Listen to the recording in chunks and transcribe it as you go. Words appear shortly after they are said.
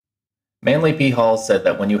Manly P. Hall said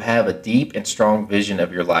that when you have a deep and strong vision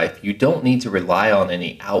of your life, you don't need to rely on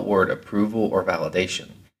any outward approval or validation.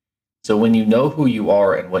 So when you know who you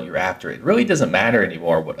are and what you're after, it really doesn't matter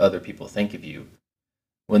anymore what other people think of you.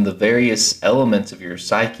 When the various elements of your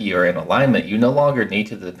psyche are in alignment, you no longer need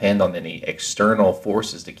to depend on any external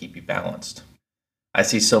forces to keep you balanced. I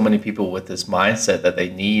see so many people with this mindset that they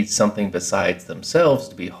need something besides themselves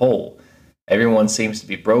to be whole. Everyone seems to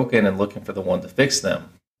be broken and looking for the one to fix them.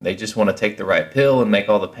 They just want to take the right pill and make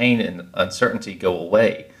all the pain and uncertainty go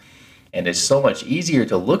away. And it's so much easier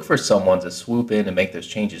to look for someone to swoop in and make those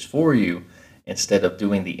changes for you instead of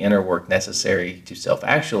doing the inner work necessary to self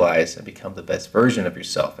actualize and become the best version of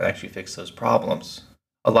yourself and actually fix those problems.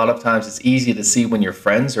 A lot of times it's easy to see when your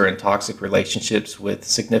friends are in toxic relationships with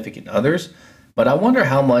significant others, but I wonder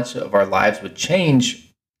how much of our lives would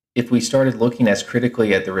change if we started looking as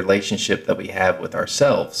critically at the relationship that we have with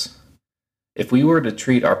ourselves. If we were to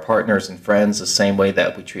treat our partners and friends the same way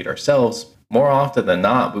that we treat ourselves, more often than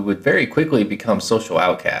not, we would very quickly become social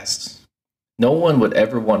outcasts. No one would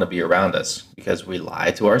ever want to be around us because we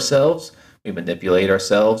lie to ourselves, we manipulate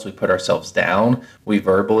ourselves, we put ourselves down, we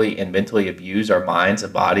verbally and mentally abuse our minds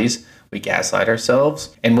and bodies, we gaslight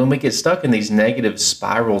ourselves. And when we get stuck in these negative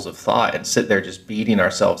spirals of thought and sit there just beating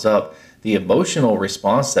ourselves up, the emotional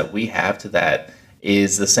response that we have to that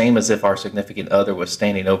is the same as if our significant other was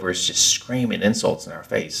standing over us just screaming insults in our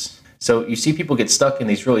face. So you see people get stuck in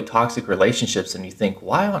these really toxic relationships and you think,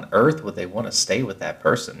 why on earth would they want to stay with that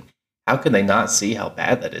person? How can they not see how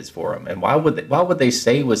bad that is for them? And why would they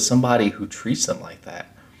stay with somebody who treats them like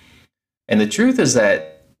that? And the truth is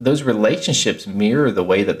that those relationships mirror the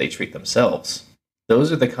way that they treat themselves.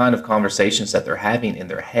 Those are the kind of conversations that they're having in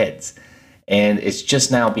their heads. And it's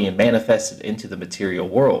just now being manifested into the material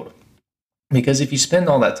world. Because if you spend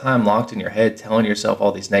all that time locked in your head telling yourself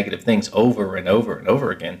all these negative things over and over and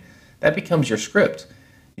over again, that becomes your script.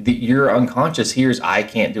 Your unconscious hears, I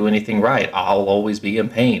can't do anything right. I'll always be in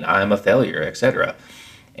pain. I'm a failure, etc.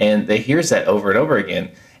 And they hears that over and over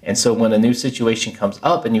again. And so when a new situation comes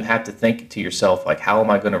up and you have to think to yourself, like, how am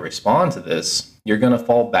I going to respond to this? You're going to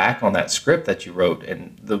fall back on that script that you wrote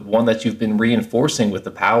and the one that you've been reinforcing with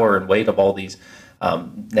the power and weight of all these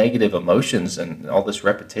negative emotions and all this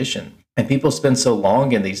repetition. And people spend so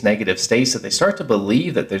long in these negative states that they start to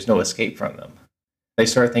believe that there's no escape from them. They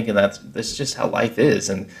start thinking that that's just how life is,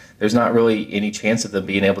 and there's not really any chance of them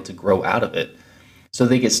being able to grow out of it. So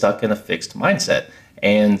they get stuck in a fixed mindset.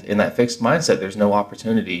 And in that fixed mindset, there's no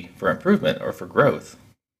opportunity for improvement or for growth.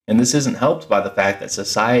 And this isn't helped by the fact that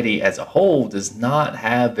society as a whole does not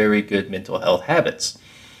have very good mental health habits.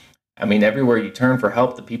 I mean, everywhere you turn for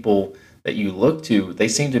help, the people that you look to, they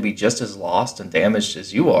seem to be just as lost and damaged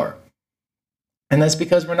as you are. And that's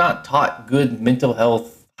because we're not taught good mental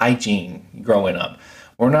health hygiene growing up.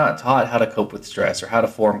 We're not taught how to cope with stress or how to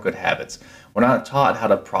form good habits. We're not taught how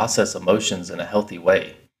to process emotions in a healthy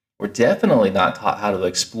way. We're definitely not taught how to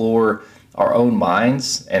explore our own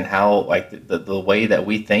minds and how, like, the way that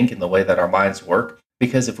we think and the way that our minds work.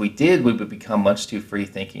 Because if we did, we would become much too free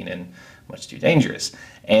thinking and much too dangerous.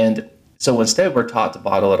 And so instead, we're taught to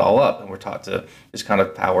bottle it all up, and we're taught to just kind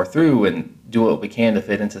of power through and do what we can to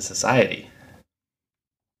fit into society.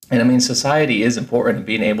 And I mean, society is important, and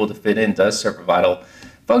being able to fit in does serve a vital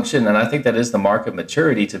function. And I think that is the mark of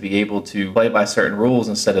maturity, to be able to play by certain rules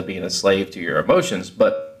instead of being a slave to your emotions.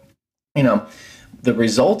 But, you know, the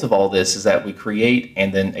result of all this is that we create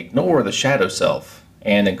and then ignore the shadow self.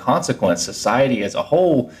 And in consequence, society as a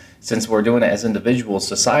whole, since we're doing it as individuals,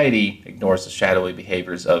 society ignores the shadowy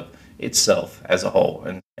behaviors of itself as a whole.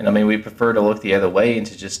 And I mean, we prefer to look the other way and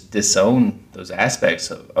to just disown those aspects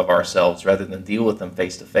of ourselves rather than deal with them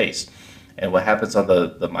face to face. And what happens on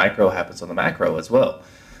the micro happens on the macro as well.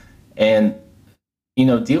 And, you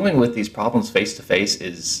know, dealing with these problems face to face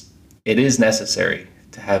is necessary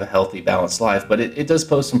to have a healthy, balanced life, but it does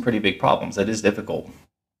pose some pretty big problems. It is difficult.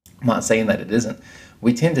 I'm not saying that it isn't.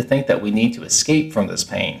 We tend to think that we need to escape from this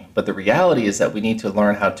pain, but the reality is that we need to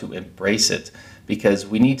learn how to embrace it, because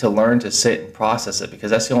we need to learn to sit and process it, because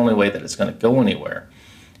that's the only way that it's going to go anywhere.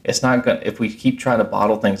 It's not going. If we keep trying to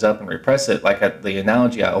bottle things up and repress it, the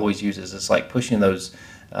analogy I always use is, it's like pushing those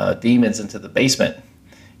demons into the basement.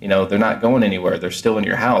 You know, they're not going anywhere. They're still in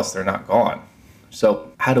your house. They're not gone.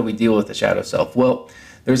 So how do we deal with the shadow self? Well,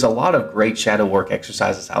 there's a lot of great shadow work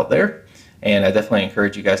exercises out there, and I definitely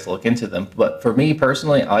encourage you guys to look into them. But for me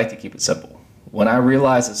personally, I like to keep it simple. When I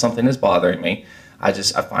realize that something is bothering me, I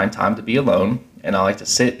find time to be alone, and I like to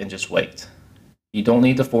sit and just wait. You don't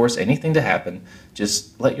need to force anything to happen.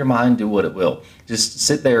 Just let your mind do what it will. Just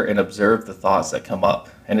sit there and observe the thoughts that come up.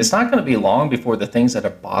 And it's not going to be long before the things that are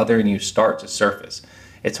bothering you start to surface.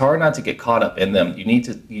 It's hard not to get caught up in them. You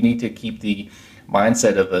need to keep the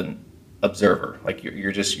mindset of an observer, like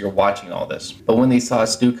you're watching all this. But when these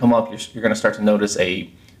thoughts do come up, you're going to start to notice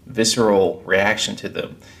a visceral reaction to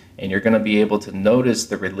them, and you're going to be able to notice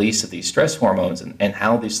the release of these stress hormones and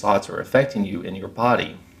how these thoughts are affecting you in your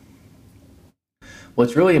body.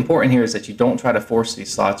 What's really important here is that you don't try to force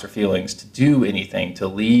these thoughts or feelings to do anything, to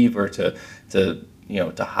leave or to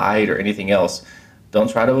hide or anything else. Don't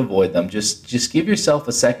try to avoid them. Just give yourself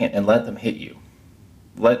a second and let them hit you.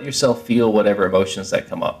 Let yourself feel whatever emotions that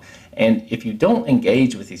come up. And if you don't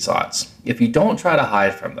engage with these thoughts, if you don't try to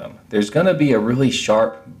hide from them, there's going to be a really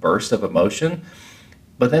sharp burst of emotion,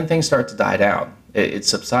 but then things start to die down. It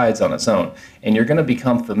subsides on its own, and you're going to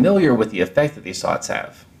become familiar with the effect that these thoughts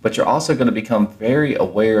have. But you're also going to become very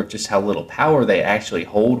aware of just how little power they actually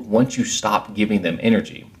hold once you stop giving them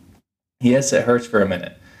energy. Yes, it hurts for a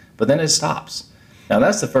minute, but then it stops. Now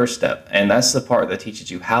that's the first step, and that's the part that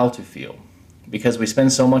teaches you how to feel. Because we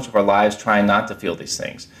spend so much of our lives trying not to feel these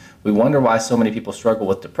things. We wonder why so many people struggle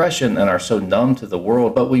with depression and are so numb to the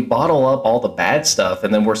world, but we bottle up all the bad stuff,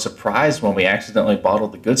 and then we're surprised when we accidentally bottle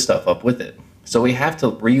the good stuff up with it. So we have to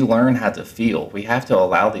relearn how to feel. We have to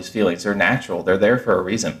allow these feelings. They're natural. They're there for a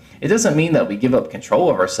reason. It doesn't mean that we give up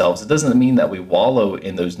control of ourselves. It doesn't mean that we wallow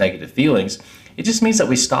in those negative feelings. It just means that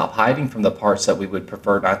we stop hiding from the parts that we would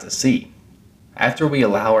prefer not to see. After we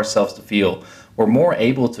allow ourselves to feel, we're more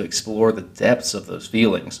able to explore the depths of those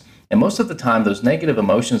feelings. And most of the time, those negative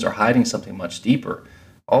emotions are hiding something much deeper.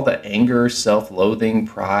 All the anger, self-loathing,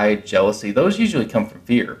 pride, jealousy, those usually come from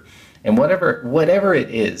fear. And whatever it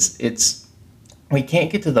is, we can't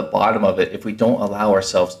get to the bottom of it if we don't allow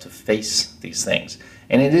ourselves to face these things.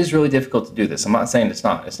 And it is really difficult to do this. I'm not saying it's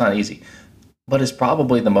not easy, but it's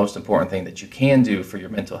probably the most important thing that you can do for your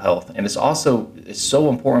mental health. And it's so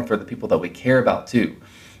important for the people that we care about too,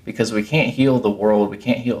 because we can't heal the world, we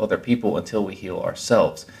can't heal other people until we heal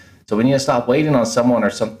ourselves. So we need to stop waiting on someone or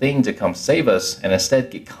something to come save us and instead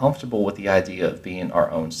get comfortable with the idea of being our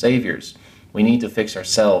own saviors. We need to fix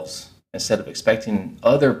ourselves instead of expecting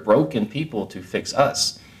other broken people to fix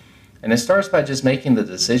us. And it starts by just making the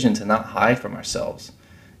decision to not hide from ourselves.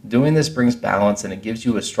 Doing this brings balance, and it gives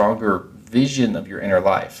you a stronger vision of your inner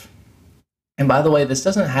life. And by the way, this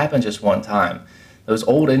doesn't happen just one time. Those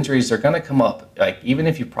old injuries are going to come up. Like, even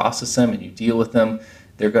if you process them and you deal with them,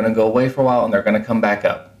 they're going to go away for a while and they're going to come back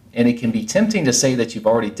up. And it can be tempting to say that you've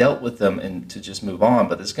already dealt with them and to just move on,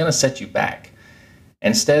 but it's going to set you back.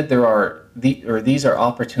 Instead, these are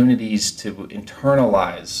opportunities to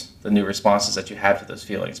internalize the new responses that you have to those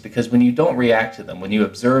feelings. Because when you don't react to them, when you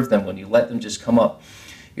observe them, when you let them just come up,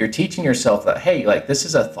 you're teaching yourself that, hey, like, this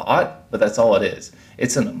is a thought, but that's all it is.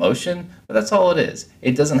 It's an emotion, but that's all it is.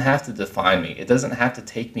 It doesn't have to define me. It doesn't have to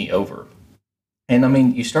take me over. And I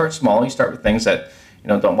mean, you start small. You start with things that,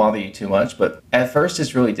 don't bother you too much. But at first,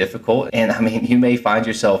 it's really difficult. And I mean, you may find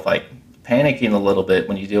yourself like panicking a little bit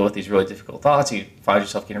when you deal with these really difficult thoughts. You find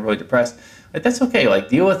yourself getting really depressed. Like, that's okay. Like,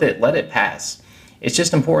 deal with it. Let it pass. It's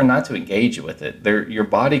just important not to engage with it. Your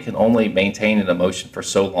body can only maintain an emotion for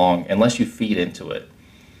so long unless you feed into it.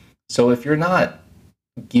 So if you're not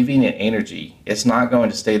giving it energy, it's not going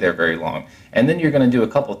to stay there very long. And then you're going to do a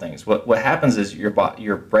couple things. What happens is your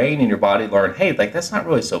brain and your body learn, hey, like, that's not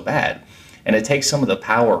really so bad. And it takes some of the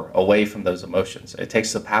power away from those emotions. It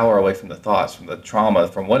takes the power away from the thoughts, from the trauma,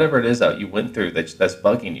 from whatever it is that you went through that's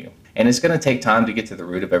bugging you. And it's going to take time to get to the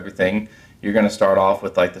root of everything. You're going to start off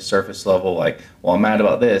with like the surface level, like, well, I'm mad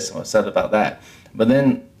about this, I'm upset about that. But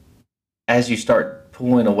then as you start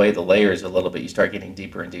pulling away the layers a little bit, you start getting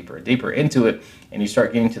deeper and deeper and deeper into it, and you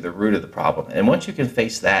start getting to the root of the problem. And once you can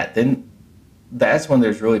face that, then that's when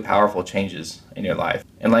there's really powerful changes in your life.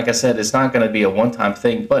 And like I said, it's not going to be a one-time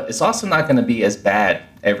thing, but it's also not going to be as bad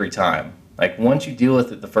every time. Like, once you deal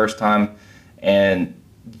with it the first time and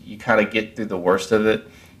you kind of get through the worst of it,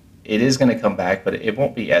 it is going to come back, but it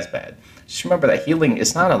won't be as bad. Just remember that healing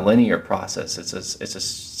is not a linear process. It's a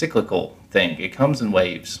cyclical thing. It comes in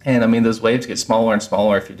waves. And I mean, those waves get smaller and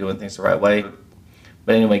smaller if you're doing things the right way.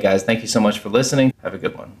 But anyway, guys, thank you so much for listening. Have a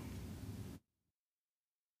good one.